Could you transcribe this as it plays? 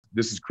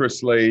This is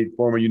Chris Slade,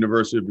 former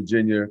University of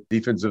Virginia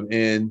defensive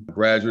end,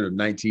 graduate of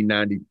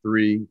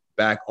 1993,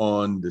 back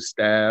on the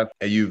staff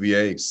at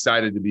UVA.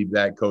 Excited to be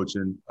back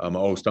coaching my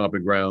old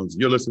stomping grounds.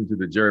 You're listening to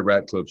the Jerry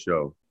Ratcliffe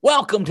Show.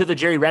 Welcome to the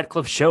Jerry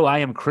Ratcliffe Show. I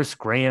am Chris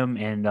Graham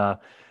and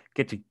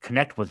get to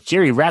connect with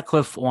Jerry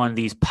Ratcliffe on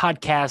these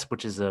podcasts,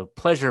 which is a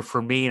pleasure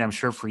for me and I'm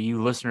sure for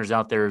you listeners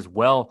out there as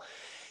well.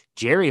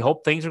 Jerry,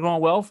 hope things are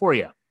going well for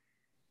you.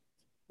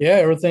 Yeah,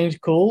 everything's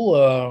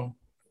cool,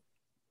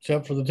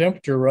 except for the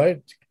temperature,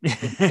 right?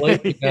 It's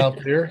late Yeah.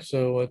 out there,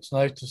 so it's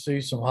nice to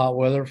see some hot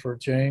weather for a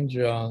change.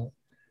 Might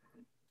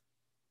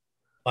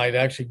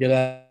actually get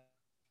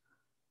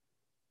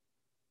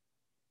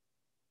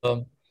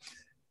out.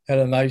 Had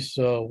a nice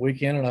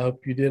weekend, and I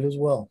hope you did as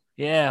well.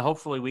 Yeah,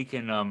 hopefully we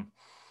can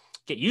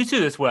get used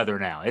to this weather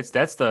now.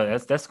 That's going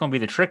to be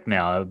the trick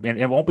now. And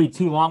it won't be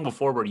too long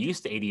before we're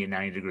used to 80 and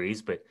 90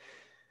 degrees, but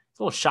it's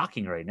a little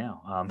shocking right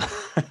now.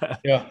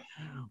 Yeah.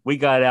 We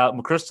got out.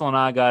 McChrystal and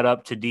I got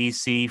up to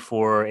D.C.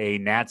 for a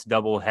Nats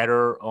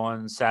doubleheader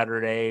on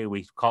Saturday.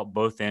 We caught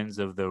both ends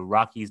of the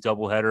Rockies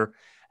doubleheader.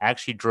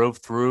 Actually drove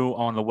through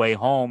on the way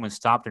home and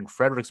stopped in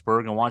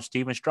Fredericksburg and watched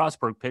Steven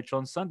Strasburg pitch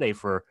on Sunday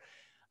for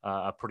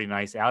a pretty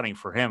nice outing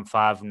for him,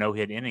 5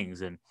 no-hit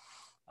innings. And,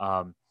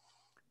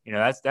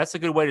 that's a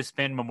good way to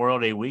spend Memorial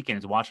Day weekend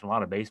is watching a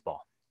lot of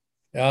baseball.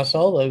 Yeah, I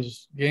saw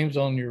those games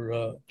on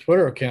your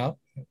Twitter account.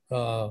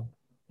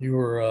 You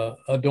were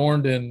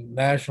adorned in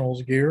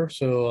Nationals gear,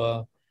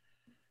 so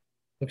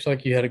looks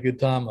like you had a good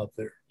time up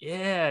there.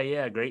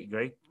 Yeah,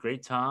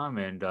 great time,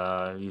 and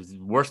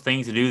worst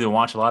things to do than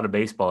watch a lot of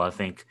baseball, I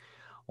think,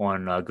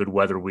 on good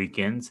weather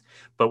weekends.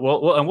 But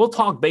we'll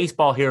talk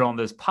baseball here on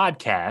this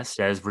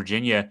podcast as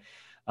Virginia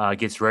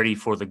gets ready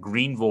for the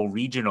Greenville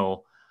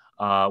Regional,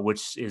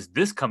 which is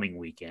this coming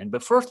weekend.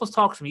 But first, let's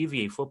talk some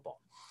UVA football.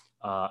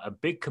 A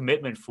big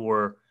commitment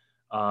for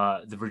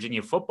the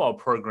Virginia football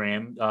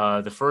program,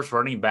 the first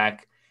running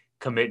back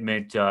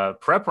commitment,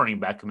 prep running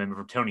back commitment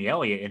for Tony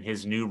Elliott and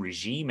his new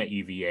regime at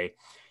UVA.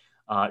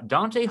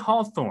 Dante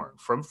Hawthorne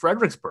from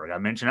Fredericksburg. I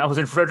mentioned I was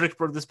in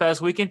Fredericksburg this past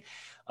weekend.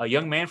 A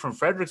young man from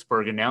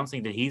Fredericksburg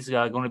announcing that he's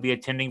going to be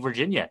attending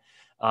Virginia.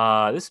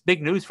 This is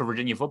big news for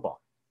Virginia football.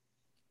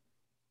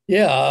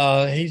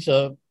 Yeah, he's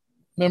a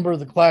member of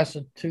the class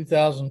of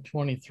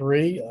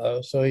 2023,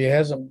 so he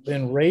hasn't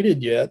been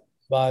rated yet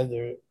by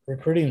the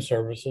recruiting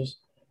services.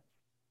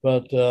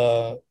 But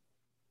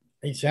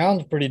he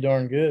sounds pretty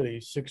darn good.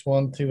 He's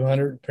 6'1",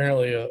 200,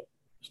 apparently a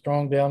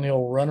strong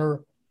downhill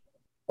runner.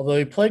 Although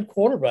he played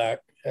quarterback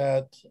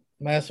at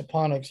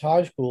Massaponax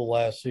High School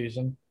last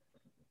season,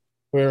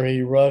 where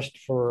he rushed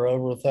for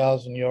over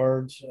 1,000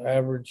 yards,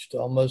 averaged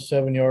almost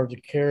 7 yards a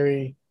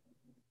carry,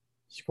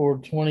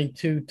 scored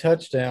 22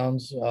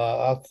 touchdowns.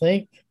 I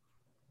think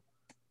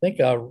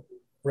I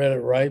read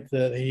it right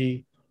that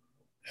he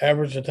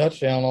averaged a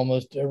touchdown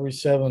almost every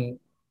 7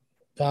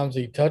 times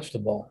he touched the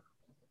ball.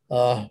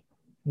 Not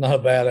a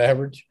bad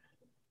average.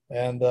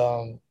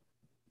 And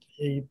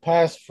he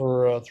passed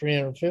for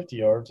 350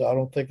 yards. I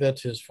don't think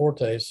that's his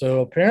forte.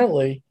 So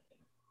apparently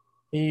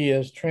he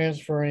is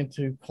transferring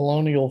to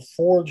Colonial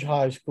Forge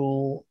High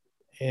School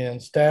in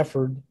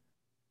Stafford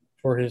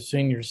for his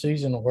senior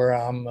season, where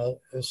I'm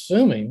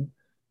assuming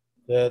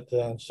that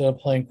instead of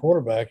playing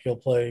quarterback, he'll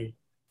play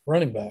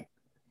running back.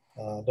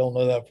 Don't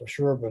know that for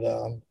sure, but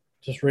I'm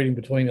just reading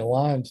between the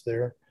lines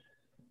there.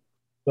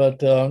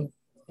 But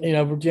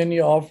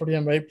Virginia offered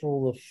him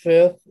April the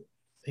 5th.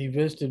 He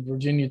visited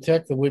Virginia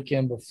Tech the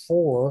weekend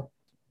before.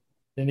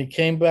 Then he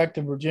came back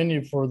to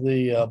Virginia for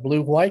the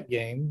blue-white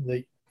game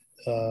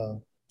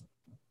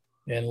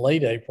in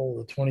late April,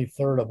 the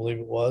 23rd, I believe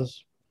it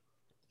was,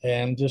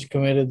 and just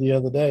committed the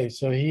other day.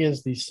 So he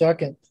is the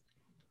second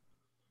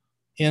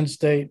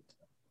in-state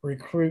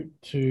recruit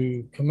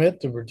to commit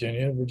to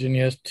Virginia.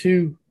 Virginia has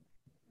 2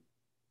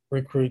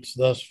 recruits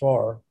thus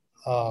far.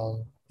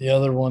 The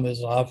other one is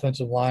an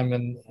offensive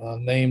lineman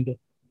named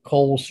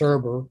Cole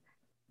Serber,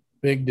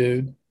 big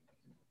dude.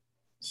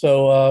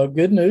 So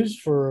good news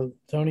for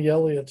Tony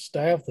Elliott's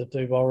staff that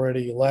they've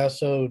already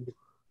lassoed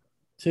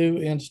 2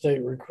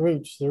 in-state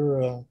recruits.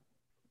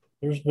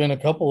 There's been a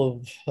couple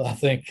of, I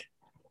think,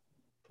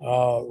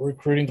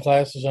 recruiting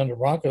classes under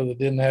Bronco that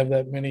didn't have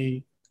that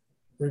many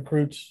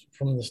recruits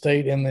from the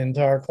state in the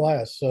entire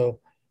class. So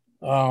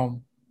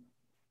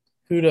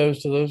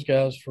kudos to those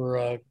guys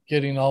for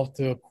getting off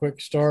to a quick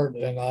start,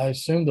 and I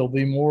assume there'll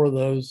be more of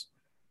those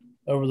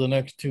over the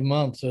next 2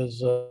 months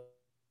as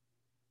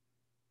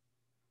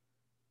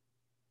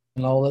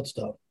and all that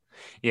stuff.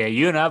 Yeah,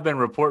 you and I have been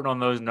reporting on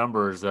those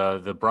numbers,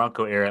 the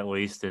Bronco era at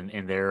least,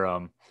 and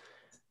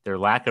their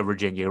lack of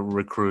Virginia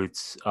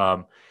recruits.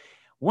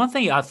 One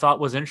thing I thought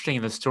was interesting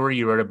in the story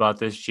you wrote about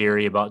this,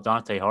 Jerry, about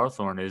Dante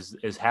Hawthorne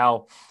is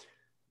how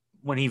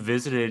when he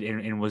visited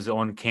and was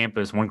on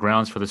campus, on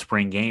grounds for the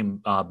spring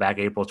game back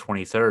April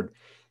 23rd,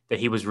 that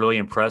he was really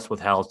impressed with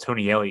how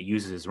Tony Elliott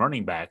uses his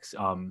running backs.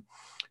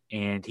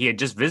 And he had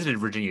just visited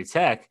Virginia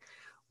Tech,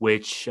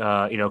 which,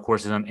 of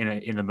course, is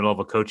in the middle of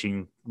a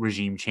coaching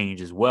regime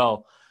change as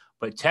well.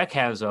 But Tech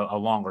has a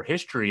longer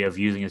history of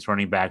using its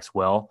running backs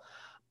well.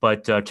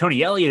 But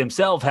Tony Elliott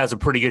himself has a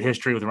pretty good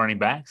history with running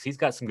backs. He's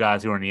got some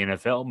guys who are in the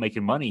NFL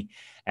making money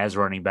as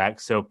running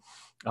backs. So,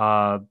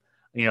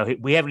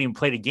 we haven't even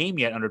played a game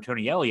yet under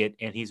Tony Elliott,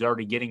 and he's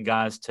already getting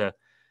guys to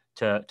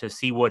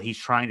see what he's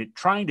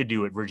trying to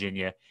do at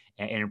Virginia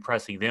and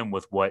impressing them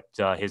with what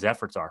his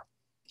efforts are.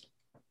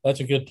 That's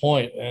a good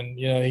point. And,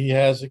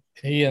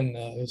 he and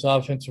his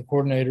offensive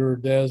coordinator,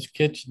 Des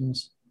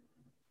Kitchens,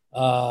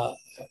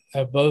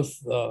 have both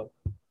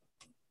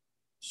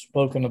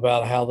spoken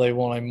about how they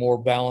want a more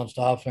balanced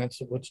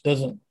offense, which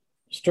doesn't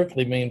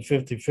strictly mean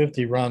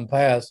 50-50 run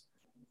pass.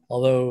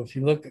 Although if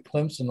you look at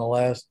Clemson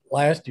the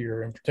last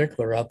year in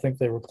particular, I think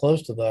they were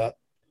close to that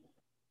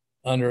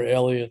under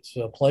Elliott's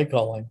play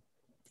calling.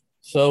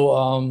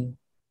 So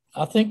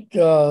I think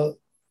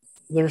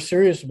they're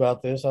serious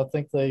about this. I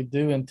think they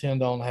do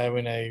intend on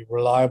having a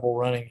reliable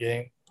running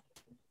game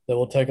that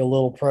will take a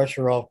little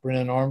pressure off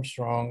Brennan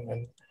Armstrong.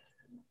 And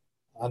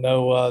I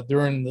know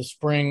during the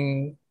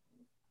spring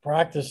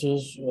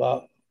practices,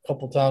 a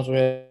couple of times we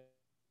had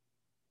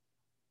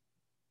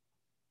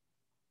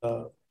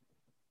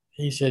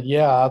he said,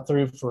 yeah, I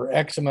threw for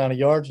X amount of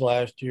yards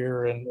last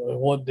year, and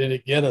what did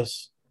it get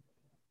us?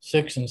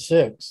 6 and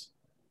 6.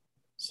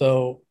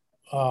 So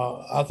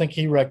I think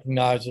he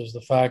recognizes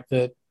the fact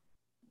that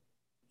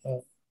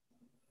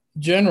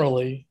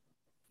generally,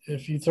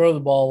 if you throw the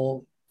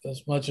ball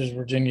as much as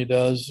Virginia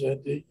does,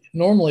 it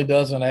normally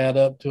doesn't add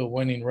up to a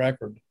winning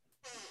record,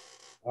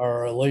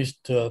 or at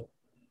least to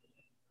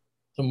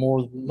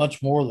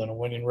much more than a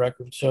winning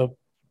record. So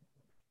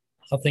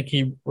I think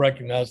he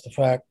recognized the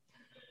fact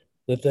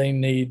that they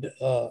need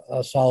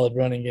a solid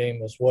running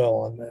game as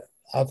well. And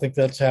I think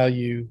that's how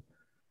you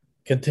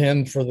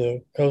contend for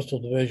the Coastal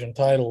Division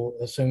title,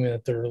 assuming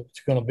that there's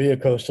going to be a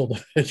Coastal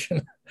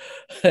Division.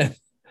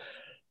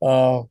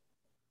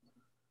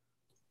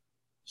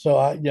 So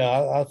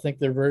I think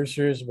they're very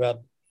serious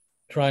about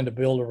trying to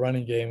build a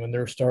running game, and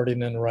they're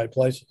starting in the right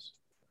places.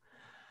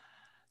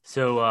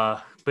 So,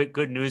 but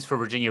good news for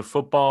Virginia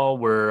football.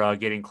 We're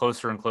getting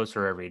closer and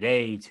closer every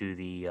day to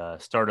the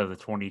start of the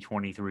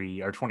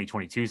 2023 or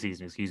 2022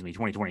 season,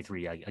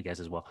 2023, I guess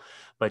as well.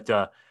 But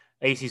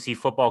ACC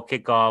football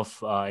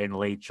kickoff in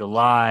late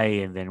July,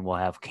 and then we'll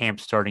have camp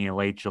starting in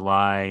late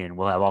July, and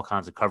we'll have all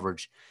kinds of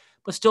coverage.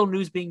 But still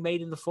news being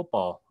made in the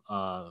football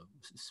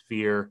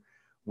sphere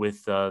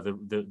with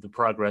the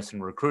progress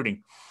in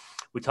recruiting.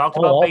 We talked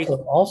about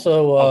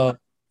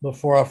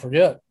before I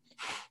forget,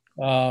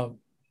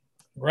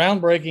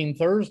 groundbreaking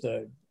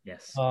Thursday.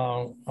 Yes.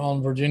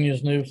 On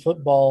Virginia's new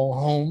football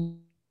home.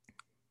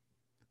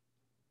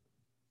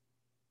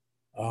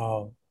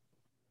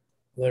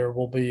 There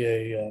will be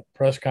a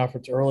press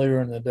conference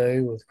earlier in the day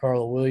with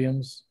Carla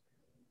Williams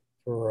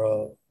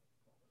for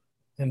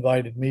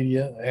invited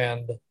media,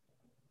 and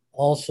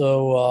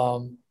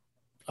also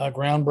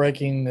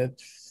groundbreaking at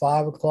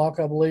 5 o'clock,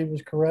 I believe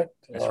is correct.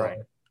 That's right.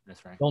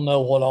 Don't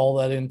know what all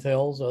that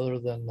entails other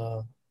than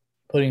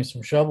putting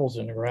some shovels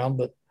in the ground,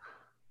 but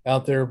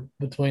out there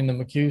between the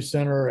McHugh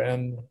Center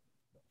and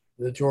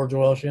the George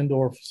Welsh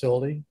Indoor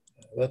Facility,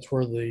 that's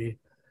where the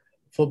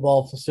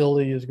football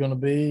facility is going to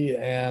be,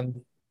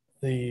 and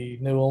the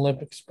new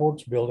Olympic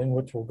Sports Building,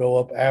 which will go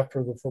up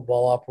after the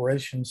Football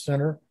Operations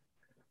Center.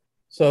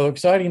 So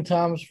exciting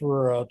times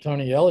for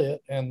Tony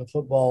Elliott and the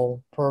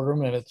football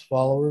program and its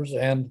followers,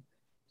 and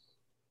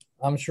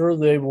I'm sure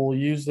they will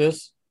use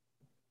this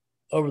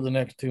over the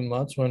next 2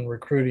 months when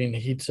recruiting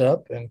heats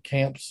up and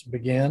camps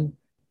begin.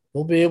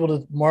 They'll be able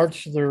to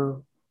march their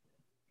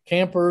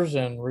campers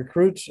and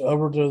recruits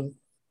over to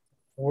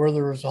where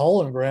there's a hole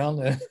in the ground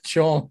and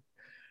show them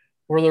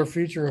where their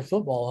future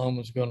football home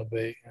is going to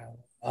be.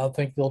 I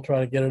think they'll try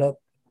to get it up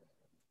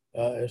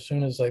as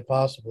soon as they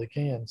possibly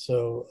can.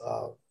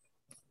 So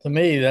to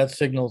me, that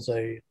signals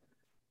a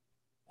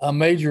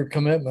major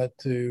commitment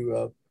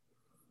to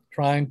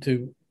trying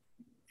to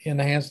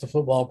enhance the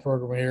football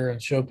program here and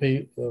show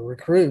the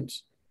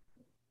recruits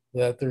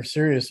that they're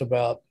serious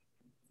about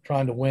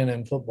trying to win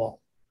in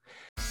football.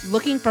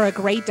 Looking for a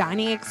great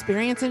dining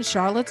experience in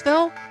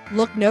Charlottesville?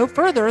 Look no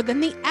further than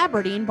the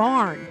Aberdeen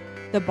Barn.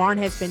 The barn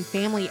has been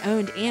family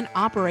owned and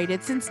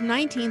operated since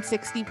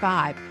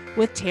 1965,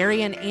 with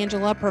Terry and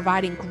Angela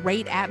providing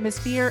great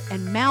atmosphere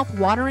and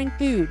mouth-watering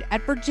food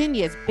at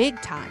Virginia's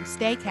big-time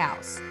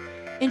steakhouse.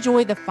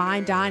 Enjoy the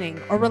fine dining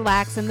or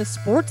relax in the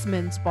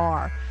Sportsman's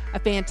Bar, a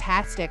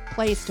fantastic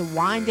place to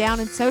wind down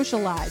and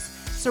socialize,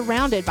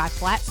 surrounded by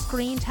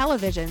flat-screen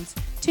televisions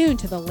tuned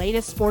to the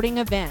latest sporting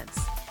events.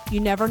 You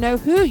never know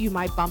who you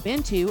might bump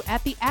into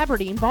at the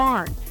Aberdeen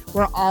Barn,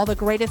 where all the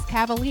greatest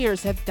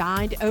Cavaliers have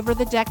dined over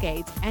the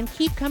decades and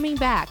keep coming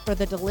back for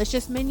the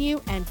delicious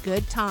menu and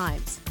good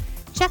times.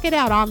 Check it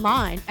out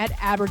online at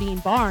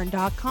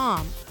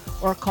aberdeenbarn.com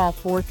or call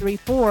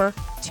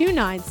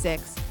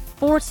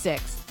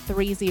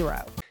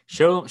 434-296-4630.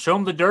 Show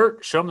them the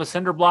dirt, show them the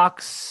cinder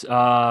blocks,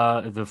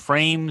 the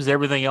frames,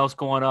 everything else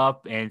going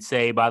up, and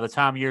say by the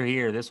time you're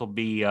here, this will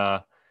be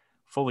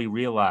fully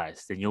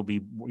realized, and you'll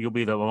be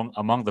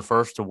among the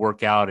first to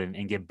work out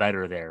and get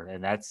better there.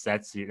 And that's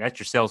your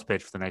sales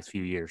pitch for the next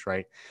few years,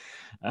 right?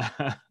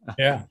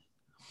 Yeah.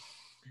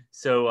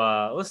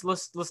 So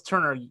let's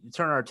turn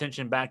our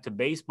attention back to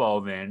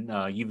baseball then.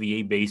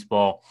 UVA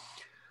baseball.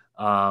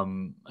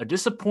 A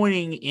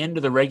disappointing end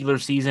to the regular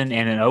season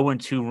and an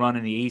 0-2 run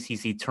in the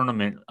ACC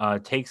tournament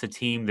takes a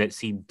team that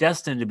seemed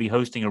destined to be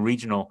hosting a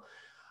regional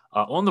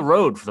on the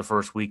road for the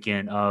first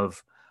weekend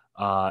of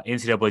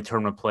NCAA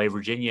tournament play.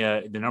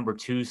 Virginia, the number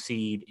 2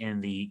 seed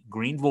in the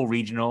Greenville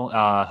Regional,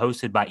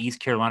 hosted by East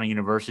Carolina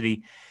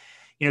University.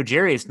 You know,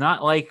 Jerry, it's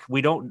not like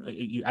we don't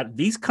 –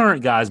 these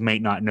current guys may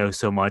not know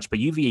so much, but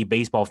UVA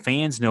baseball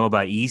fans know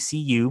about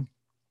ECU.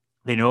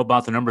 They know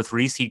about the number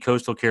 3 seed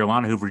Coastal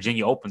Carolina, who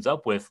Virginia opens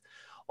up with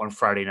on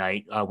Friday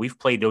night. We've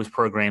played those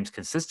programs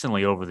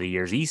consistently over the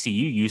years. ECU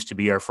used to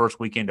be our first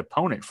weekend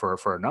opponent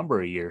for a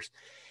number of years.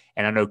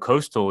 And I know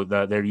Coastal,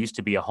 there used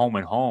to be a home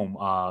and home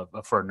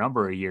for a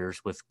number of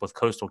years with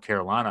Coastal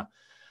Carolina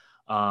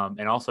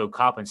and also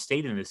Coppin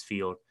State in this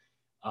field.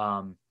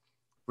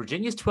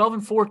 Virginia's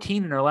 12-14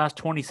 in their last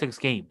 26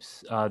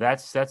 games.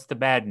 That's the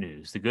bad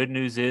news. The good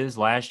news is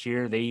last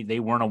year they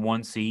weren't a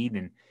 1 seed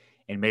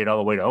and made it all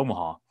the way to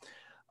Omaha.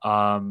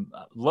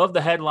 Love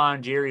the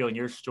headline, Jerry, on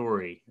your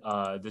story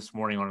this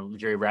morning on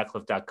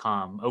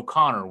jerryratcliffe.com.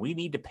 O'Connor, we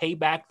need to pay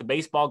back the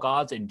baseball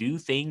gods and do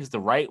things the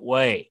right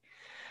way.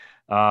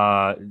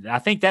 I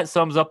think that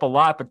sums up a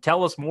lot, but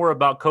tell us more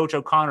about Coach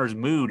O'Connor's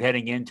mood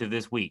heading into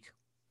this week.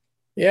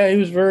 Yeah, he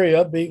was very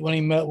upbeat when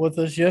he met with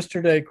us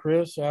yesterday,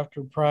 Chris,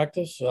 after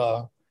practice.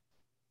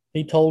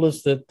 He told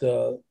us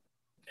that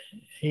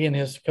he and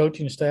his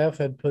coaching staff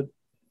had put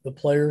the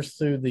players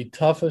through the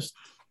toughest,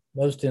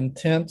 most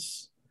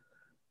intense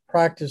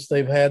practice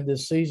they've had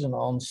this season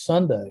on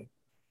Sunday.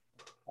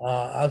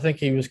 I think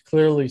he was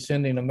clearly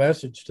sending a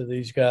message to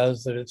these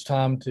guys that it's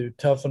time to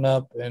toughen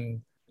up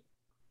and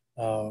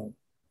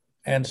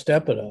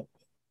step it up.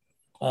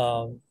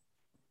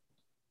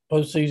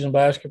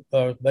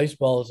 Postseason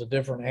baseball is a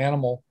different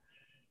animal,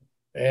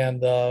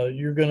 and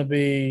you're going to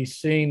be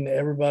seeing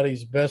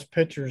everybody's best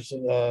pitchers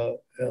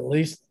at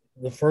least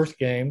the first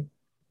game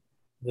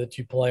that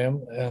you play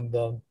them,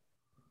 and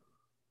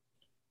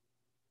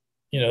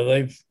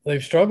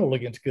they've struggled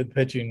against good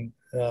pitching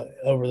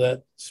over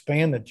that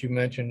span that you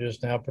mentioned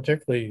just now,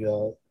 particularly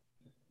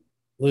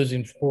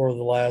losing 4 of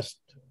the last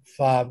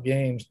 5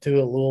 games,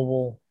 2 at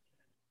Louisville,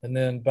 and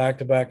then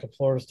back-to-back to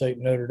Florida State,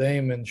 Notre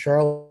Dame, and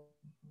Charlotte.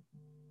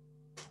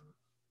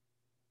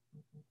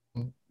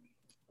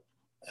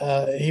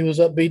 He was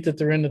upbeat that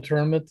they're in the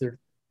tournament.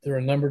 They're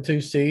a number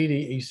 2 seed.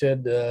 He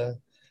said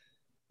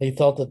he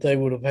thought that they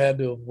would have had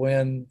to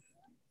win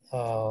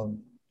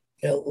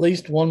at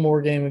least 1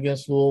 more game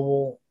against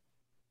Louisville,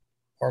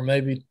 or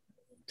maybe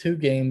 2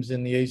 games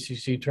in the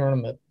ACC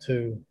tournament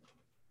to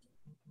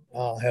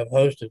have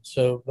hosted.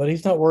 So, but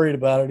he's not worried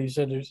about it. He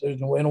said there's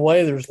in a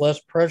way there's less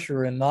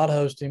pressure in not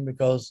hosting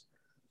because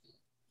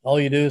all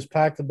you do is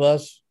pack the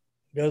bus,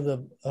 go to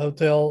the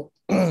hotel,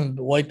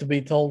 wait to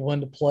be told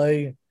when to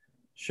play,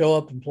 show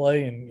up and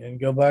play, and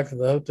go back to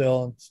the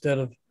hotel. Instead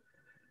of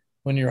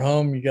when you're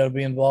home, you got to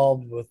be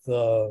involved with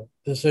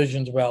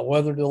decisions about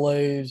weather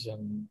delays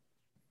and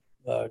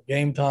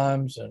game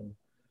times and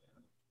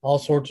all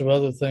sorts of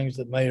other things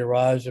that may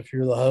arise if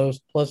you're the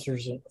host. Plus,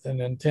 there's an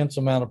intense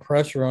amount of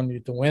pressure on you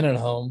to win at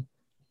home,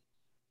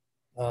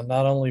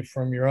 not only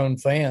from your own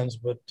fans,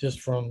 but just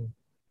from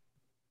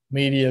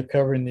media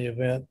covering the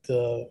event,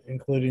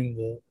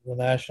 including the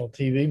national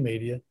TV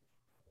media.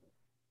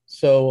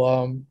 So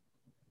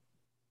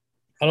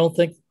I don't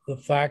think the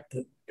fact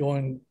that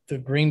going to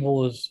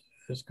Greenville is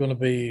going to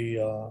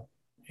be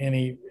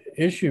any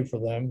issue for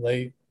them.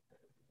 They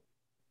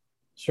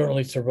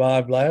certainly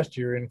survived last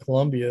year in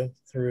Columbia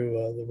through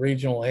the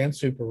regional and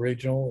super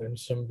regional in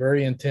some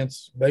very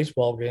intense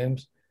baseball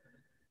games.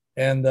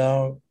 And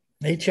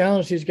he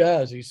challenged his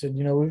guys. He said,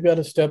 we've got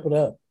to step it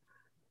up.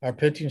 Our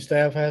pitching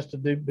staff has to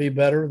be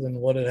better than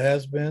what it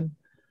has been.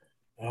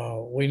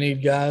 We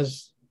need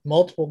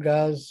multiple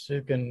guys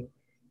who can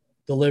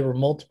deliver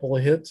multiple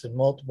hits and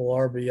multiple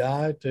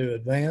RBI to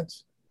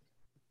advance.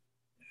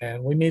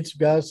 And we need some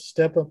guys to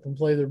step up and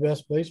play their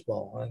best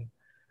baseball. And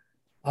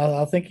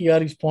I think he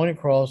got his point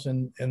across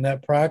in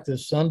that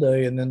practice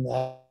Sunday, and then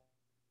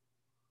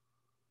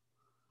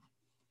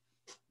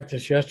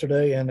practice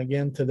yesterday and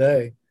again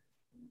today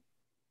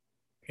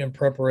in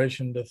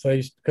preparation to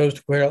face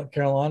Coastal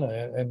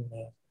Carolina. And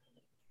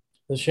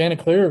the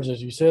Chanticleers,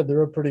 as you said,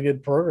 they're a pretty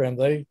good program.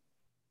 They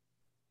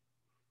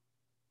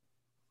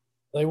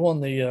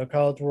won the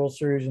College World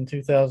Series in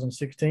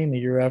 2016, the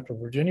year after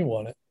Virginia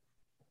won it.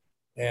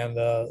 And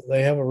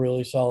they have a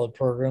really solid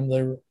program.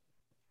 They're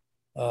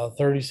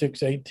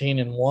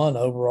 36-18-1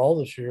 overall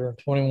this year,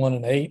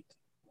 21-8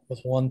 with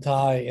 1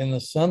 tie in the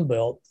Sun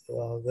Belt.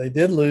 They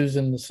did lose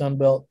in the Sun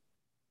Belt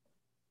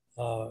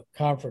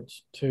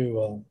conference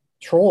to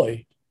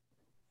Troy,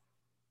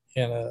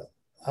 and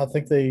I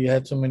think they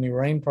had so many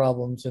rain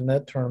problems in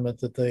that tournament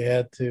that they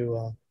had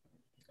to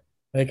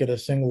make it a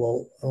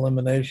single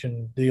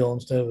elimination deal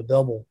instead of a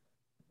double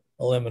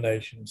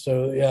elimination.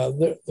 So, yeah,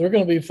 they're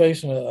going to be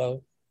facing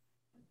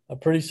a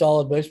pretty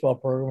solid baseball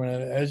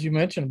program. And as you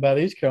mentioned about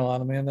East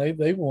Carolina, man,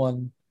 they've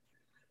won,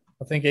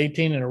 I think,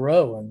 18 in a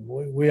row. And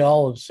we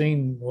all have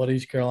seen what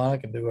East Carolina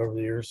can do over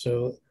the years.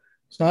 So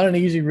it's not an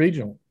easy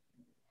regional.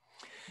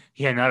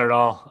 Yeah, not at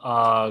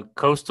all.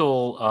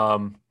 Coastal,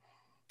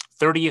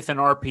 30th in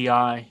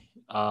RPI.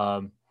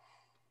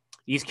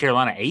 East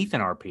Carolina, 8th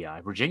in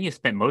RPI. Virginia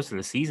spent most of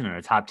the season in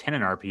the top 10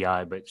 in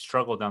RPI, but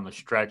struggled down the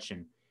stretch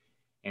and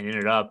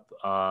ended up,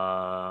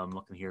 I'm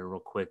looking here real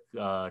quick,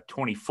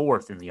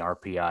 24th in the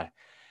RPI,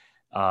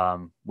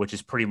 which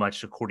is pretty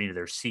much according to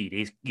their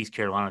seed. East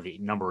Carolina, the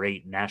number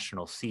 8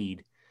 national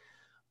seed.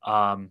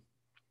 The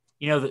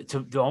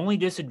only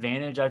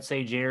disadvantage, I'd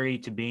say, Jerry,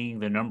 to being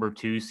the number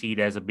 2 seed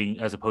as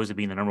opposed to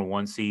being the number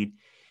 1 seed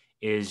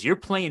is you're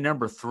playing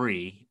number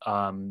 3.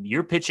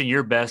 You're pitching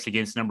your best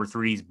against number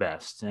 3's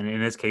best, and in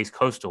this case,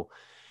 Coastal.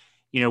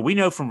 We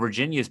know from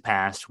Virginia's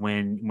past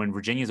when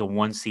Virginia's a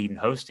 1 seed and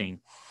hosting,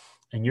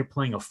 and you're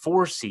playing a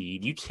 4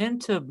 seed, you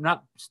tend to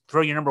not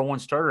throw your number 1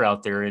 starter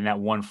out there in that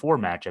 1-4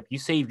 matchup. You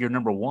save your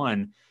number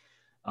 1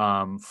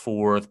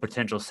 for the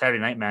potential Saturday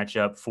night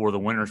matchup for the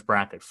winner's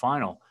bracket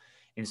final.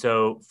 And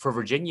so for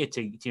Virginia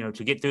to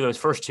get through those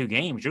first 2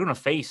 games, you're going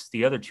to face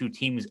the other 2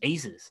 teams'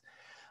 aces.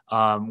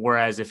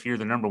 Whereas if you're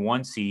the number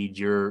 1 seed,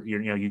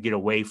 you get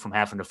away from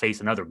having to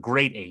face another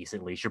great ace.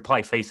 At least you're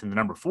probably facing the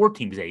number 4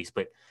 team's ace,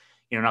 but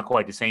not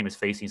quite the same as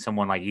facing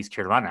someone like East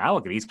Carolina. I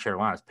look at East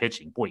Carolina's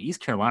pitching. Boy, East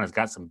Carolina's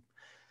got some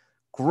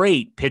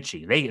great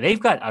pitching. They've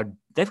got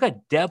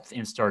depth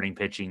in starting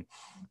pitching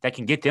that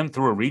can get them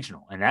through a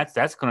regional, and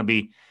that's going to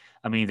be.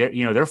 I mean, they're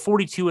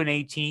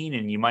 42-18,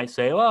 and you might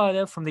say, oh,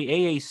 they're from the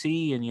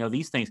AAC, and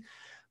these things.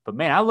 But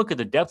man, I look at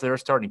the depth of their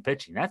starting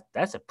pitching.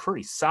 That's a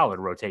pretty solid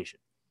rotation.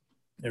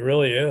 It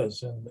really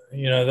is, and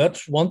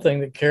that's one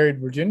thing that carried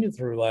Virginia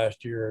through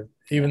last year,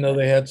 even though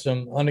they had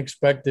some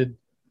unexpected,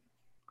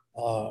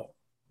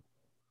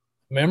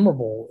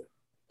 memorable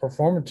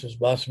performances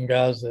by some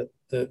guys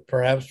that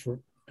perhaps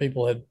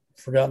people had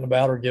forgotten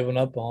about or given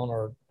up on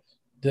or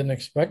didn't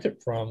expect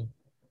it from.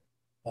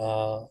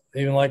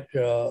 Even like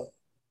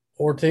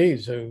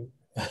Ortiz, who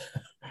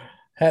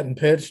hadn't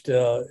pitched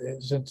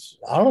since,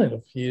 I don't know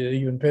if he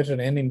even pitched an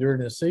inning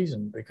during the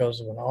season because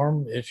of an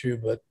arm issue,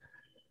 but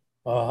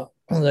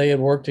they had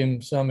worked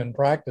him some in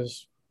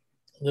practice,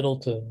 little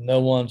to no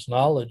one's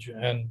knowledge,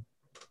 and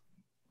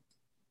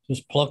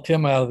just plucked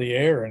him out of the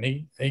air. And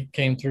he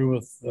came through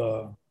with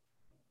an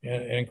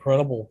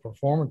incredible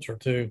performance or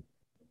two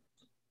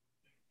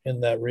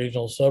in that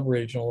regional,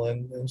 sub-regional,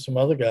 and some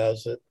other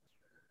guys that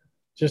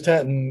just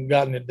hadn't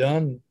gotten it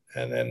done.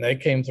 And they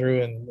came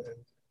through and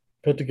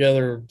put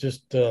together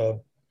just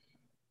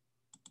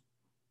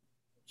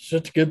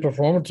such good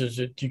performances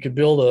that you could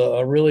build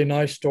a really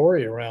nice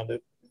story around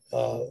it.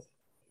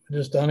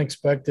 Just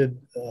unexpected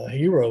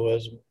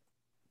heroism.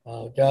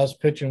 Guys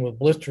pitching with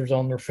blisters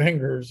on their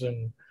fingers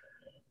and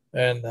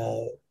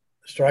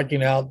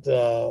striking out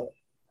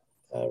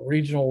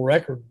regional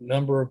record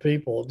number of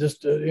people.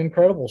 Just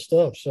incredible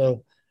stuff.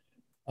 So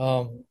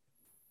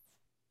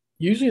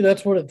usually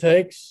that's what it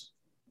takes.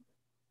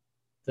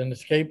 Then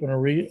escaping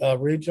a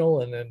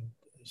regional and then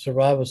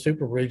survive a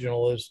super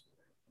regional is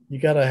you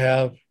got to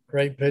have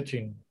great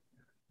pitching,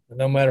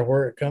 no matter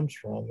where it comes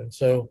from. And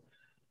so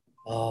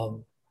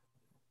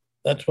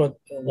that's what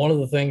one of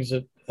the things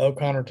that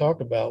O'Connor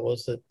talked about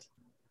was that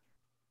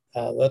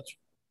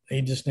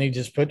he just needs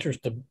his pitchers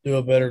to do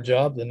a better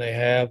job than they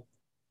have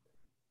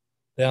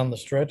down the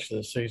stretch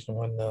this season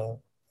when,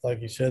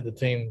 like you said, the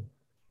team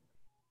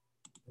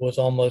was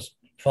almost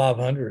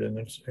 500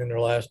 in their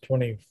last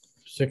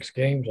 26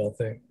 games, I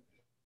think.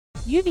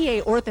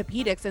 UVA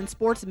Orthopedics and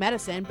Sports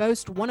Medicine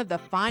boast one of the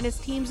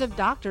finest teams of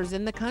doctors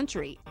in the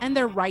country, and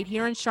they're right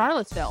here in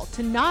Charlottesville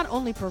to not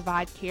only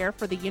provide care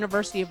for the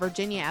University of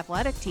Virginia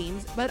athletic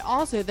teams, but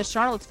also the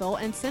Charlottesville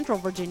and Central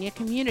Virginia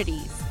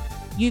communities.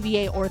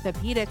 UVA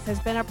Orthopedics has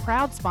been a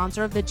proud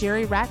sponsor of the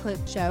Jerry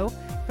Ratcliffe Show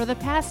for the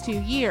past 2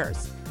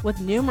 years, with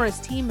numerous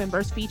team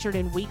members featured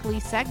in weekly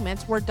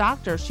segments where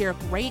doctors share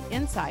great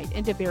insight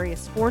into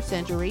various sports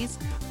injuries,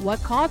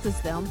 what causes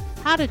them,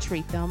 how to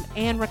treat them,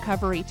 and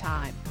recovery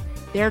time.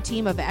 Their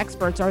team of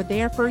experts are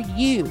there for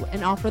you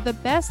and offer the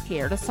best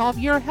care to solve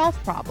your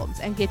health problems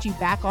and get you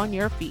back on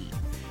your feet.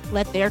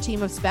 Let their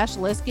team of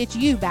specialists get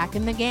you back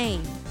in the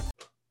game.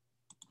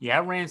 Yeah,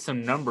 I ran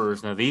some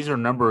numbers. Now, these are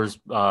numbers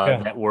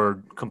that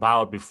were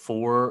compiled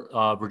before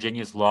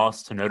Virginia's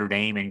loss to Notre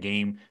Dame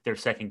in their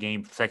second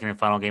and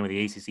final game of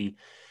the ACC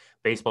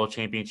baseball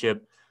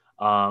championship.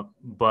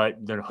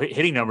 But their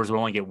hitting numbers will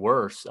only get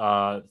worse.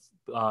 Through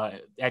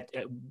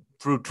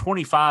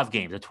 25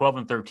 games, the 12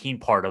 and 13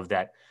 part of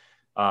that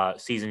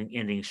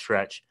season-ending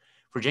stretch,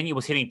 Virginia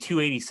was hitting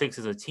 286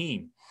 as a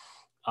team.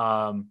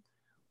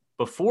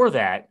 Before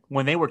that,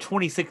 when they were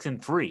 26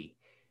 and 3,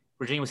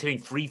 Virginia was hitting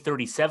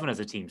 337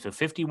 as a team, so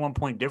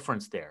 51-point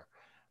difference there.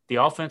 The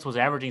offense was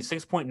averaging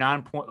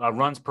 6.9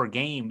 runs per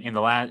game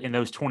in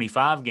those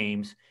 25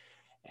 games,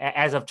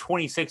 as of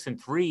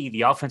 26-3,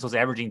 the offense was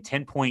averaging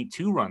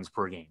 10.2 runs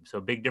per game. So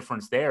a big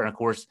difference there. And of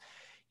course,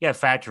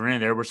 factor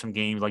in, there were some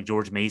games like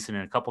George Mason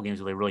and a couple games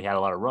where they really had a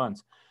lot of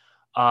runs.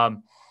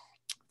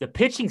 The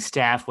pitching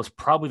staff was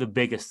probably the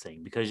biggest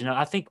thing because,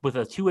 I think with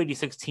a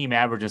 286 team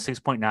average and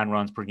 6.9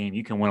 runs per game,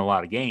 you can win a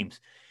lot of games.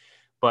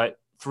 But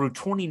through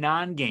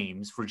 29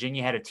 games,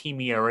 Virginia had a team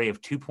ERA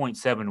of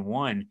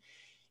 2.71.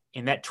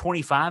 In that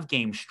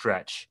 25-game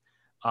stretch,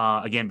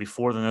 again,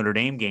 before the Notre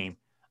Dame game,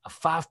 a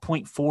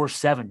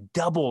 5.47,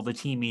 double the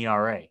team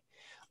ERA.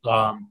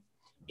 Wow.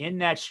 In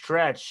that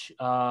stretch,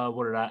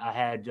 what did I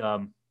had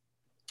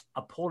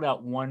I pulled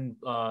out one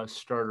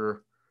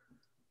starter.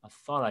 I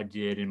thought I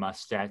did in my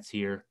stats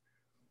here.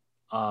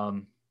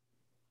 I'm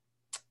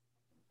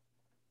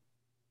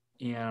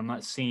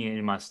not seeing it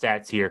in my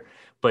stats here.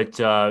 But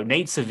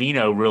Nate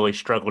Savino really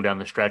struggled down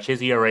the stretch.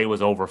 His ERA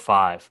was over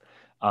 5.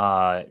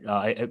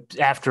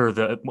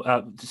 After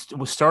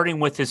starting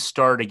with his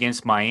start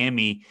against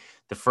Miami,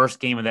 the first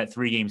game of that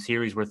 3-game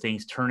series where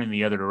things turn in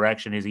the other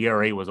direction, his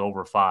ERA was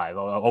over 5,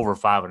 over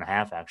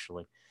 5.5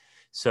 actually.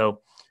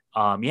 So,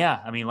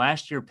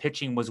 last year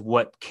pitching was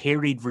what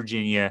carried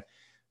Virginia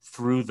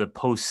through the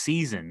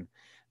postseason.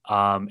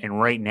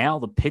 And right now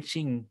the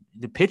pitching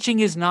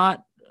is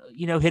not,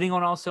 hitting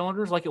on all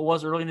cylinders like it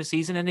was early in the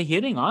season. And the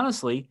hitting,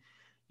 honestly,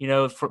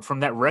 from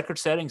that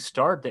record-setting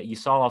start that you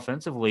saw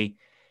offensively,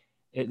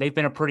 they've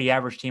been a pretty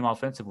average team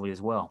offensively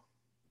as well.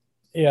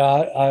 Yeah,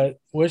 I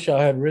wish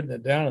I had written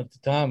it down at the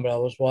time, but I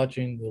was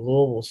watching the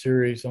Louisville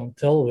series on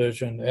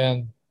television,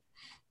 and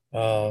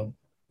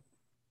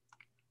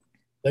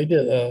they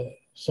did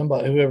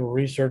whoever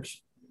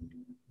researched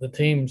the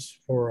teams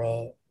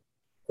for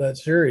that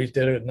series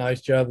did a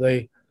nice job.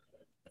 They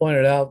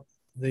pointed out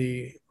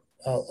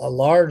a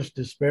large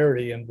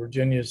disparity in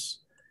Virginia's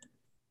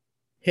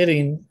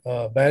hitting,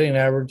 batting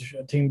average,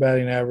 team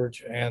batting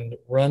average, and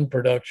run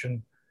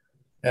production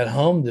at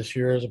home this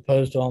year as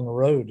opposed to on the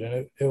road.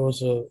 And it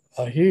was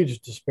a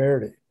huge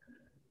disparity.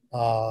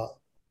 I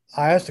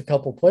asked a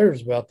couple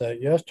players about that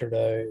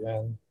yesterday,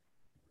 and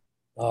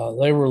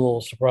they were a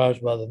little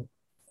surprised by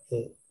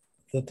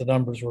that the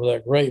numbers were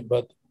that great.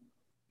 But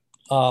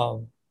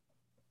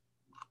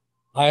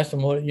I asked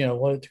them what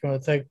it's going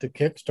to take to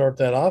kickstart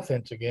that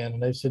offense again.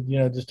 And they said,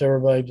 just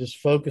everybody just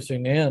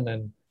focusing in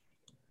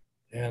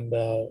and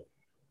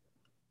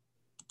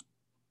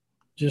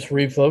just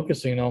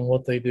refocusing on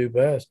what they do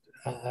best.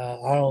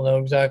 I don't know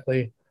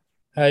exactly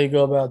how you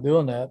go about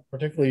doing that,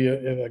 particularly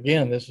if,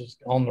 again, this is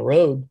on the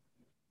road.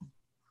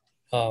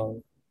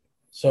 So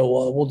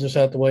we'll just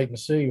have to wait and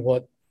see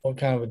what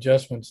kind of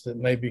adjustments that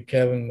maybe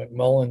Kevin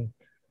McMullen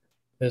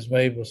has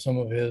made with some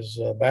of his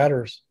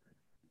batters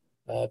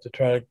to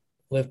try to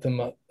lift them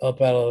up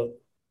out of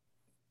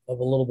a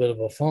little bit of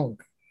a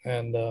funk.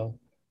 And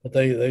but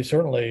they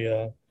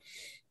certainly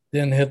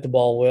didn't hit the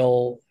ball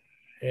well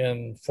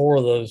in 4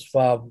 of those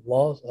 5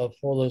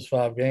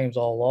 games,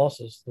 all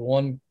losses. The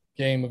one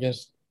game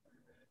against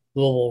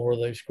Louisville where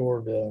they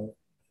scored, I don't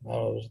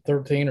know, it was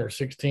 13 or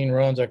 16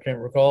 runs. I can't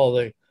recall.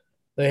 They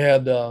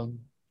had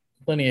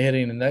plenty of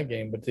hitting in that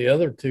game, but the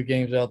other 2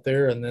 games out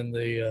there, and then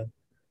the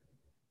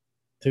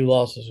 2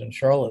 losses in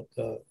Charlotte,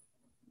 the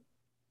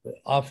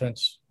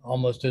offense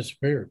almost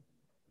disappeared.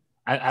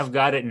 I've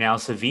got it now.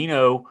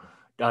 Savino,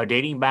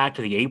 dating back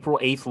to the April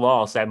 8th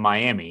loss at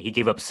Miami, he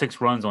gave up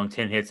 6 runs on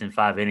 10 hits in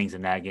 5 innings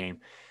in that game.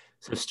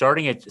 So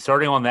starting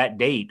on that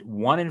date,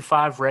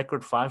 1-5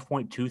 record,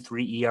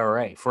 5.23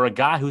 ERA for a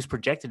guy who's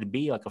projected to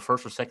be like a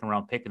 1st or 2nd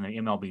round pick in the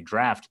MLB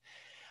draft.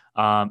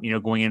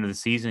 Going into the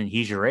season,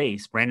 he's your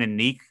ace. Brandon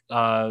Neek,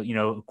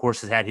 of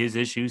course, has had his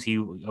issues. He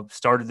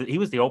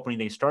was the opening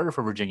day starter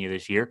for Virginia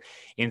this year.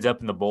 Ends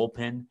up in the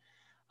bullpen.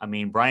 I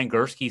mean, Brian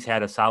Gursky's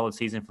had a solid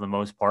season for the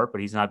most part,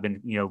 but he's not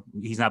been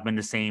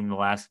the same the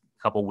last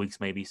couple of weeks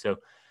maybe. So,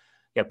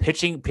 yeah,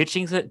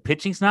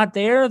 pitching's not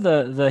there.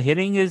 The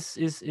hitting is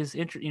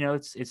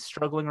it's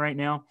struggling right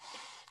now.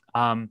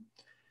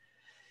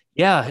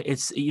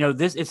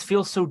 It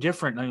feels so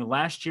different. I mean,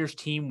 last year's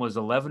team was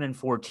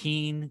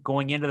 11-14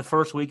 going into the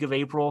first week of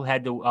April.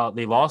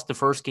 They lost the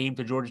first game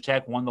to Georgia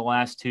Tech, won the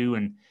last 2,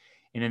 and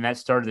then that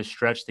started the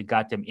stretch that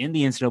got them in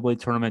the NCAA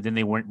tournament. Then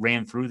they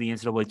ran through the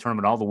NCAA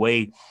tournament all the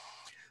way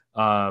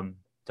to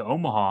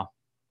Omaha.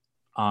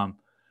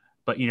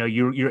 But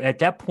you're at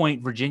that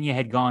point, Virginia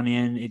had gone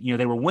in.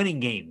 They were winning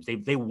games.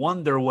 They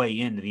won their way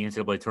into the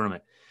NCAA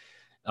tournament.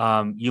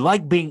 You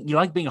like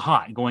being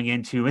hot going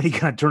into any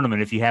kind of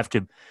tournament if you have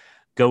to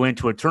go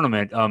into a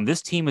tournament.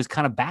 This team is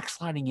kind of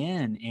backsliding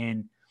in,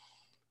 and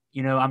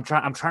I'm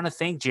trying to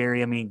think,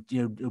 Jerry. I mean,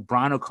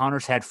 Brian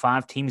O'Connor's had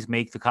 5 teams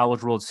make the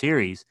College World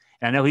Series,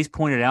 and I know he's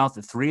pointed out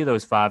that 3 of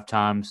those 5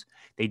 times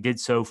they did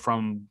so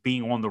from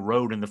being on the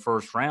road in the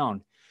first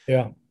round.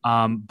 Yeah.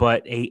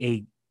 But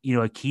a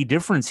key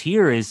difference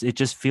here is it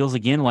just feels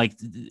again like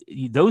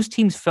those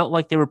teams felt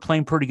like they were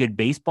playing pretty good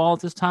baseball at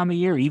this time of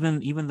year. Even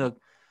the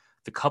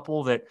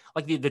couple that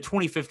like the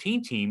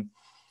 2015 team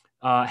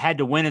had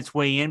to win its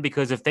way in,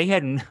 because if they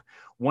hadn't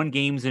won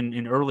games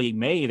in early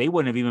May, they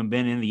wouldn't have even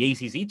been in the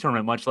ACC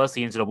tournament, much less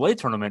the NCAA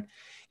tournament.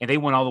 and they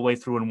went all the way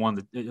through and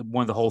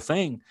won the whole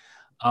thing.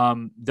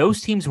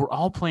 Those teams were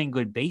all playing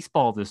good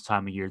baseball this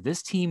time of year.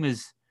 This team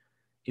is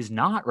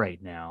not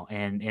right now,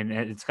 and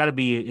it's got to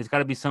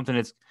be something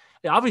that's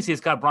obviously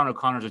it's got Brian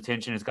O'Connor's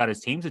attention, it's got his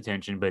team's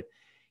attention, but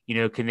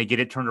can they get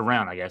it turned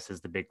around? I guess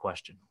is the big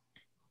question.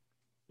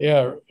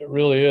 Yeah, it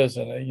really is,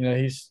 and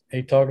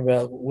he talked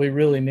about we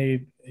really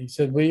need. He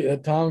said we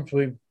at times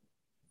we've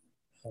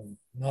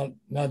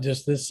not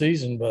just this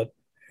season, but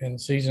in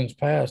seasons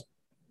past,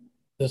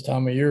 this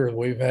time of year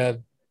we've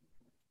had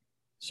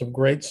some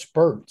great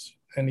spurts,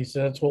 and he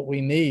said that's what we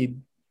need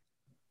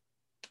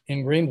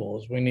in Greenville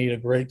is we need a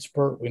great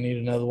spurt. We need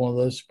another one of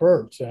those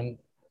spurts. And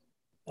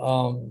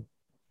I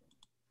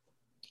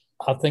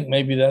think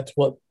maybe that's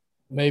what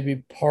maybe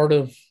part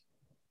of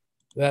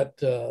that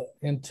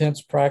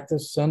intense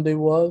practice Sunday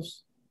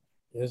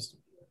is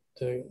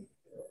to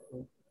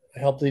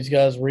help these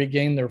guys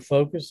regain their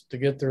focus, to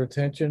get their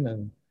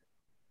attention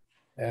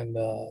and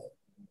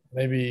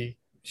maybe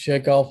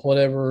shake off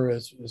whatever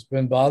has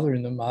been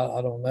bothering them.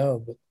 I don't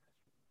know, but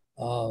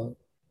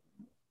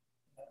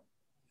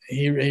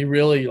he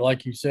really,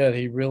 like you said,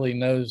 he really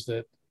knows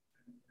that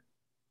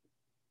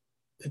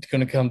it's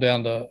going to come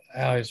down to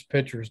how his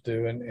pitchers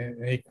do.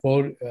 And he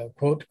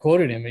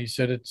quoted him. He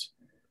said,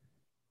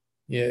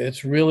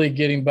 it's really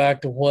getting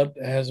back to what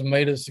has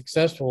made us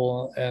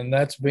successful. And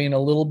that's being a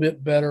little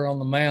bit better on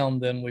the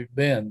mound than we've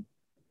been.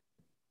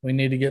 We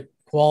need to get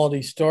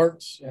quality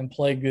starts and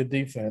play good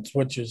defense,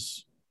 which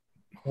is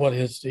what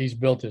he's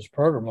built his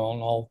program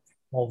on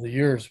all the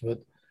years. But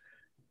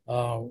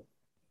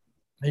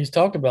he's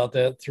talked about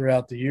that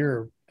throughout the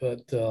year,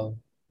 but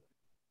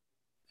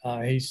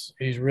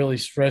he's really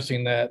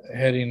stressing that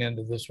heading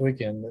into this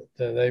weekend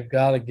that they've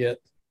got to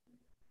get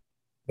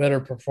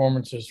better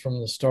performances from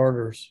the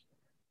starters.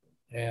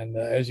 And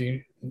as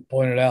you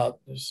pointed out,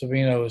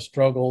 Savino has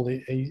struggled.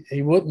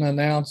 He wouldn't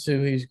announce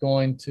who he's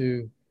going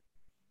to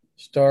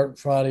start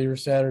Friday or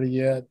Saturday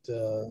yet.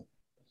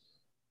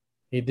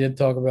 He did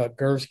talk about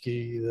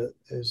Gursky that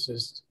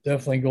is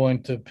definitely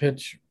going to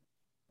pitch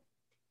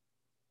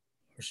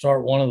or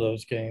start one of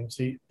those games.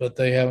 But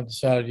they haven't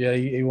decided yet.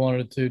 He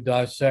wanted to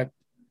dissect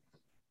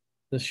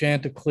the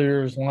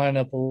Chanticleers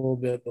lineup a little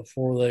bit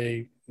before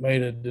they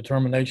made a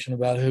determination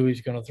about who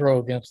he's going to throw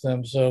against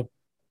them. So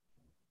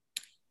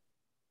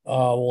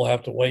we'll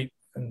have to wait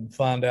and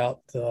find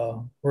out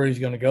where he's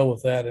going to go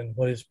with that and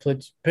what his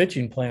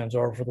pitching plans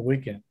are for the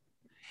weekend.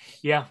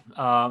 Yeah.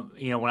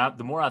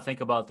 The more I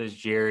think about this,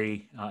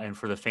 Jerry, and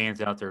for the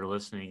fans out there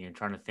listening and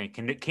trying to think,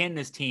 can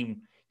this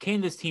team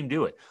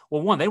do it?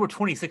 Well, one, they were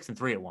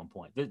 26-3 at one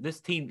point. This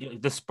team,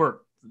 the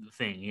spurt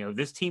thing,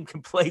 this team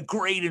can play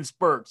great in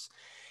spurts.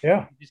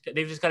 Yeah.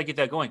 They've just got to get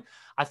that going.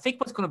 I think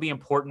what's going to be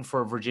important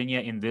for Virginia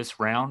in this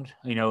round,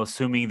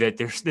 assuming that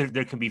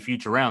there can be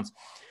future rounds,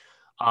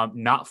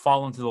 not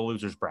fall into the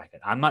loser's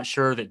bracket. I'm not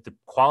sure that the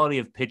quality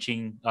of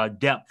pitching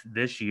depth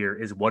this year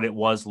is what it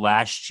was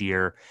last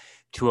year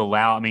to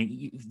allow. I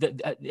mean,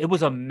 it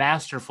was a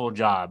masterful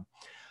job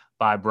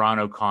by Brian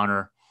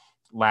O'Connor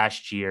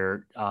last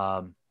year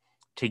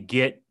to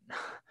get,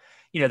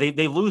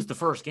 they lose the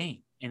first game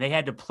and they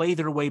had to play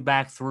their way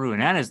back through.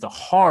 And that is the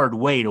hard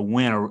way to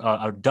win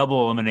a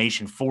double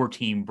elimination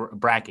 4-team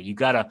bracket. You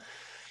got to,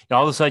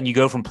 all of a sudden you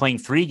go from playing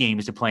 3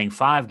 games to playing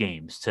 5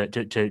 games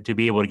to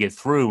be able to get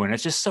through. And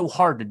it's just so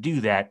hard to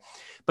do that,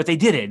 but they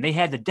did it and they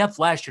had the depth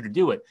last year to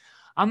do it.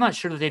 I'm not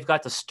sure that they've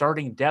got the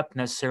starting depth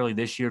necessarily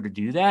this year to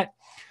do that.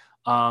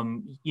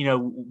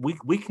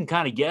 We can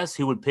kind of guess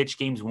who would pitch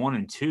games 1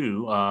 and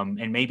 2.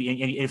 And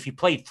maybe and if you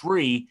play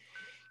 3,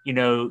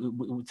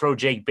 throw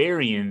Jake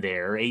Berry in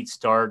there, 8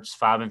 starts,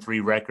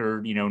 5-3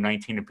 record,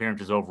 19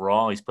 appearances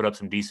overall. He's put up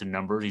some decent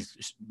numbers.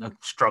 He's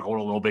struggled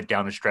a little bit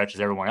down the stretch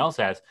as everyone else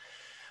has.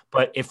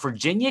 But if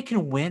Virginia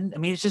can win, I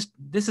mean,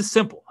 this is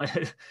simple.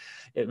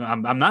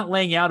 I'm not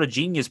laying out a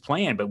genius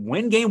plan, but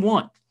win game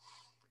 1,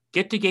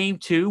 get to game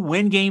 2,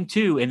 win game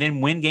 2, and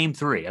then win game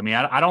 3. I mean,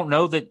 I don't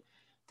know that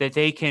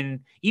they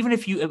can, even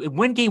if you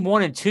win game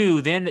 1 and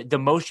 2, then the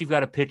most you've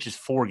got to pitch is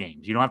 4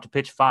 games. You don't have to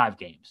pitch 5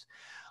 games.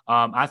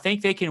 I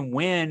think they can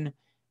win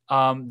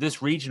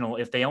this regional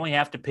if they only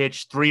have to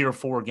pitch 3 or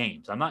 4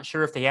 games. I'm not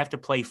sure if they have to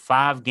play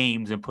 5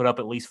 games and put up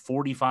at least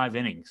 45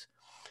 innings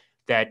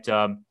that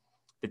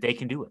they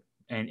can do it.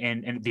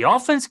 And the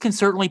offense can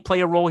certainly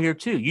play a role here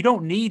too. You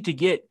don't need to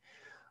get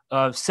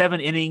 7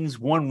 innings,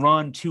 1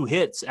 run, 2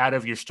 hits out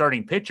of your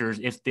starting pitchers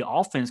if the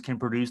offense can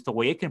produce the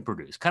way it can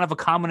produce. Kind of a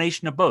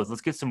combination of both.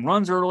 Let's get some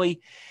runs early,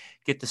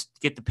 get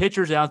the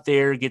pitchers out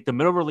there, get the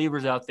middle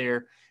relievers out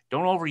there.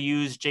 Don't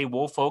overuse Jay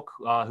Woolfolk,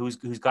 who's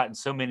gotten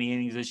so many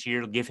innings this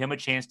year. Give him a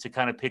chance to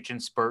kind of pitch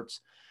in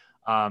spurts.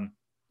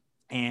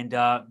 And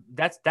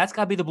that's got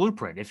to be the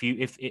blueprint. If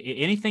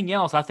anything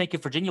else, I think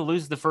if Virginia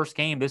loses the first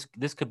game,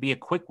 this could be a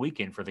quick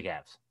weekend for the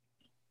Cavs.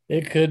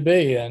 It could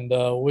be, and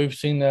we've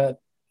seen that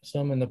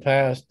some in the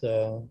past.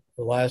 The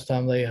last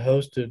time they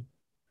hosted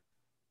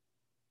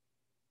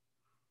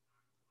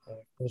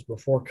was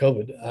before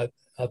COVID.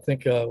 I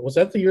think was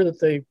that the year that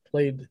they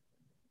played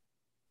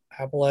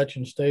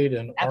Appalachian State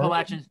and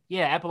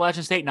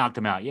Appalachian State knocked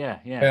them out.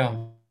 Yeah.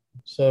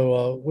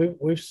 So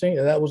we've seen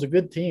that was a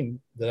good team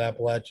that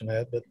Appalachian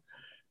had, but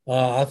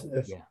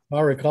if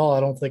I recall, I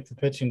don't think the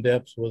pitching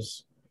depth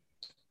was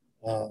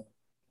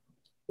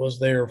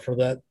there for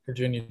that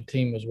Virginia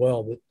team as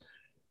well. But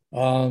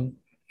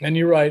and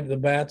you're right, the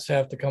bats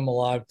have to come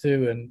alive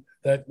too, and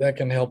that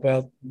can help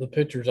out the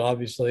pitchers.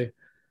 Obviously,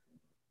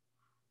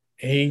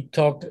 he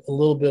talked a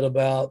little bit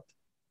about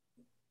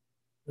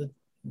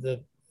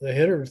the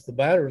hitters, the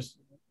batters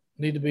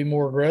need to be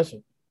more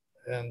aggressive,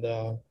 and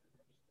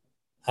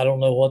I don't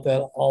know what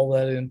all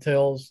that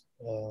entails.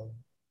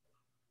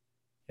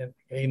 And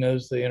he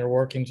knows the inner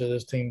workings of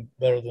this team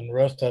better than the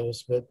rest of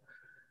us, but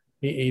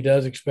he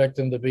does expect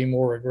them to be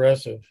more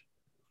aggressive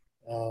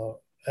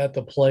at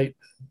the plate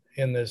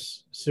in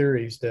this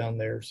series down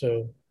there.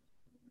 So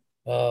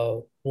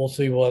we'll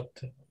see what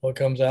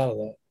comes out of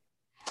that.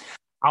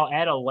 I'll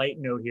add a light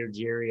note here,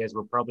 Jerry, as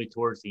we're probably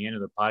towards the end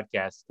of the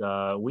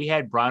podcast. We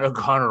had Brian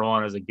O'Connor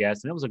on as a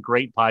guest, and it was a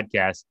great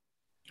podcast.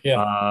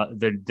 Yeah.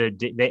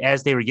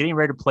 As they were getting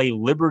ready to play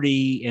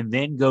Liberty and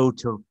then go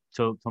to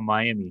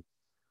Miami,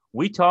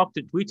 we talked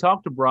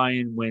to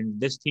Brian when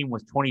this team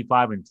was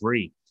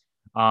 25-3.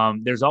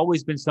 There's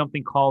always been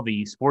something called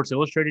the Sports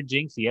Illustrated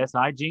jinx, the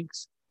SI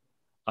jinx.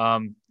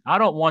 I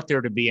don't want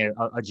there to be a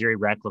Jerry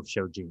Ratcliffe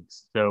Show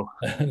jinx. So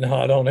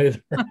no, I don't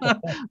either.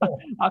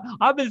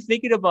 I've been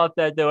thinking about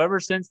that though ever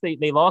since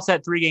they lost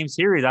that 3-game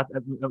series.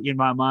 In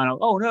my mind,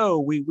 oh no,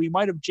 we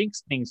might have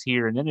jinxed things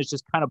here, and then it's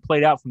just kind of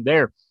played out from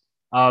there.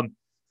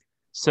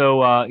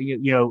 So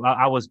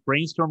I was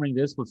brainstorming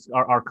this with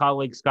our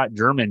colleague Scott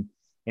German,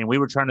 and we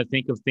were trying to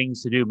think of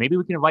things to do. Maybe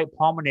we can invite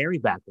Paul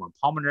Maneri back on.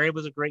 Paul Maneri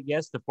was a great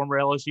guest, the former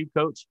LSU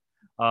coach.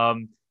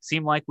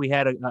 Seemed like we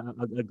had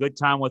a good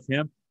time with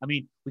him. I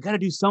mean, we got to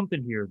do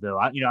something here, though.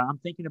 I'm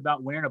thinking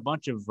about wearing a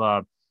bunch of,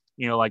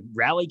 like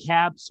rally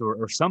caps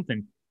or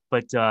something.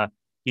 But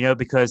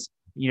because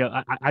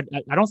I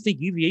don't think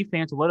UVA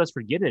fans will let us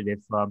forget it if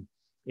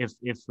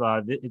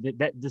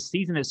the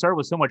season that started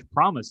with so much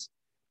promise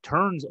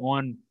turns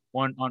on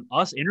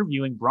us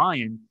interviewing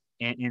Brian,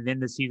 and then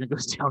the season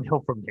goes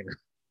downhill from there.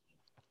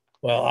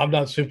 Well, I'm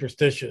not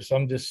superstitious.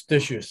 I'm just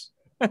stitious.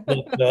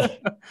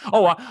 But,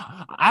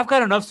 I've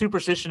got enough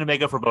superstition to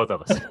make up for both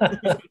of us.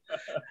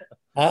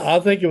 I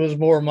think it was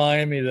more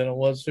Miami than it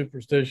was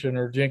superstition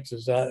or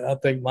jinxes. I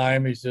think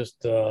Miami's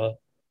just a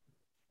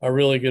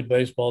really good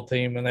baseball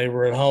team, and they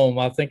were at home.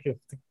 I think if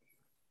the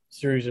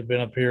series had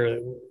been up here,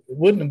 it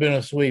wouldn't have been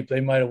a sweep. They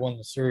might have won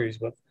the series,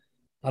 but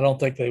I don't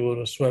think they would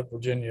have swept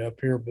Virginia up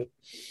here, but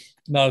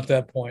not at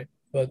that point.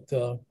 But,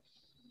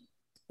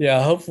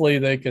 hopefully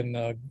they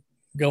can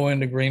go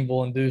into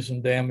Greenville and do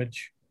some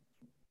damage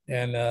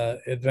and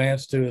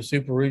advance to a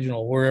super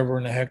regional, wherever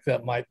in the heck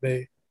that might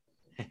be.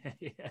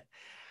 Yeah.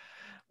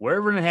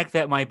 Wherever in the heck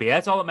that might be.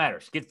 That's all that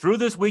matters. Get through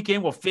this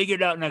weekend. We'll figure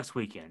it out next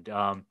weekend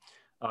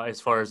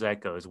as far as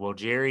that goes. Well,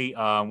 Jerry,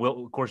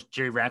 of course,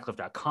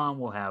 JerryRatcliffe.com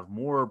will have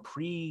more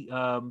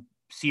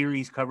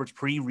pre-series coverage,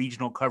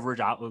 pre-regional coverage.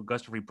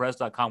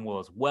 AugustaFreePress.com will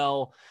as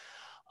well.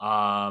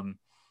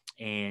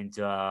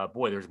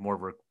 There's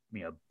more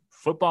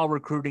football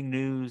recruiting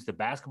news, the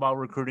basketball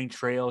recruiting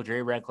trail,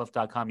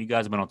 JerryRatcliffe.com. You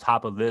guys have been on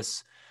top of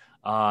this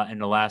in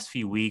the last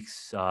few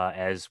weeks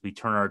as we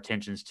turn our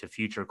attentions to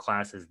future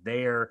classes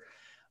there.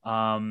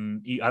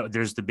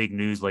 There's the big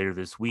news later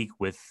this week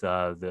with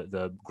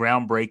the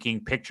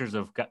groundbreaking pictures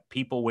of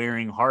people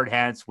wearing hard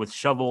hats with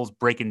shovels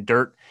breaking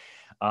dirt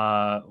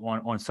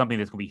on something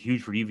that's going to be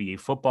huge for UVA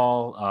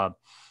football.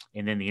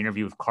 And then the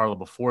interview with Carla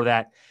before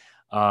that.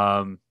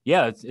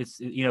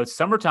 It's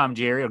summertime,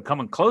 Jerry. We're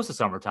coming close to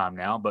summertime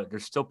now, but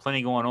there's still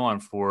plenty going on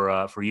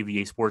for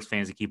UVA sports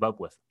fans to keep up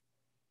with.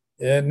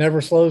 It never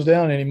slows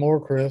down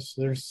anymore, Chris.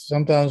 There's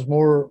sometimes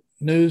more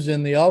news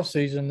in the off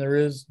season there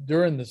is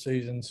during the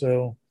season.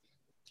 So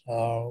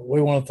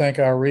we want to thank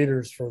our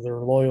readers for their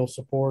loyal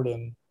support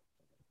and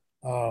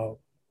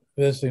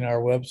visiting our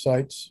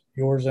websites,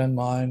 yours and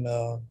mine,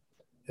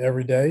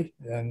 every day.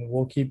 And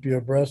we'll keep you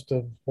abreast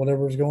of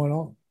whatever's going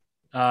on.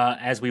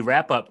 As we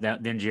wrap up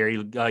then, Jerry,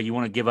 you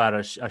want to give out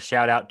a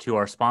shout out to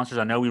our sponsors.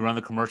 I know we run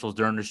the commercials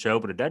during the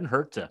show, but it doesn't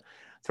hurt to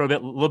throw a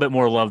little bit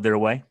more love their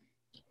way.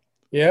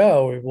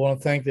 Yeah, we want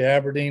to thank the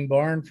Aberdeen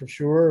Barn for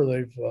sure.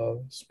 They've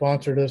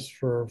sponsored us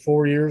for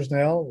 4 years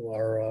now,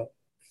 our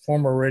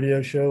former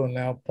radio show and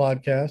now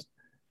podcast.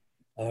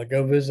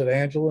 Go visit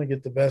Angela and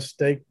get the best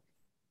steak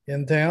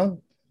in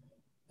town.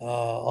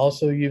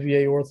 Also,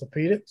 UVA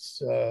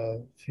Orthopedics.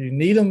 If you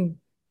need them,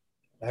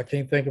 I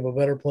can't think of a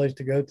better place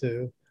to go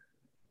to.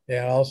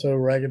 And also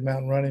Ragged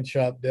Mountain Running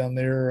Shop down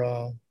there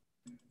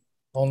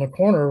on the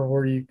corner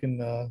where you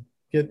can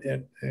get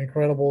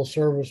incredible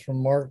service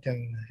from Mark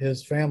and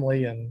his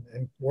family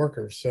and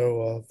workers.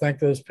 So thank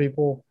those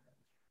people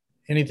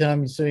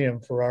anytime you see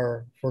them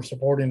for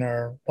supporting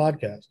our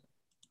podcast.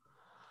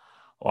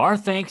 Well, our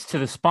thanks to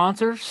the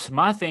sponsors,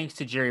 my thanks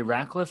to Jerry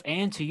Ratcliffe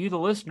and to you, the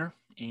listener.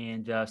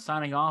 And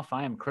signing off,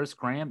 I am Chris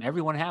Graham.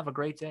 Everyone have a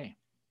great day.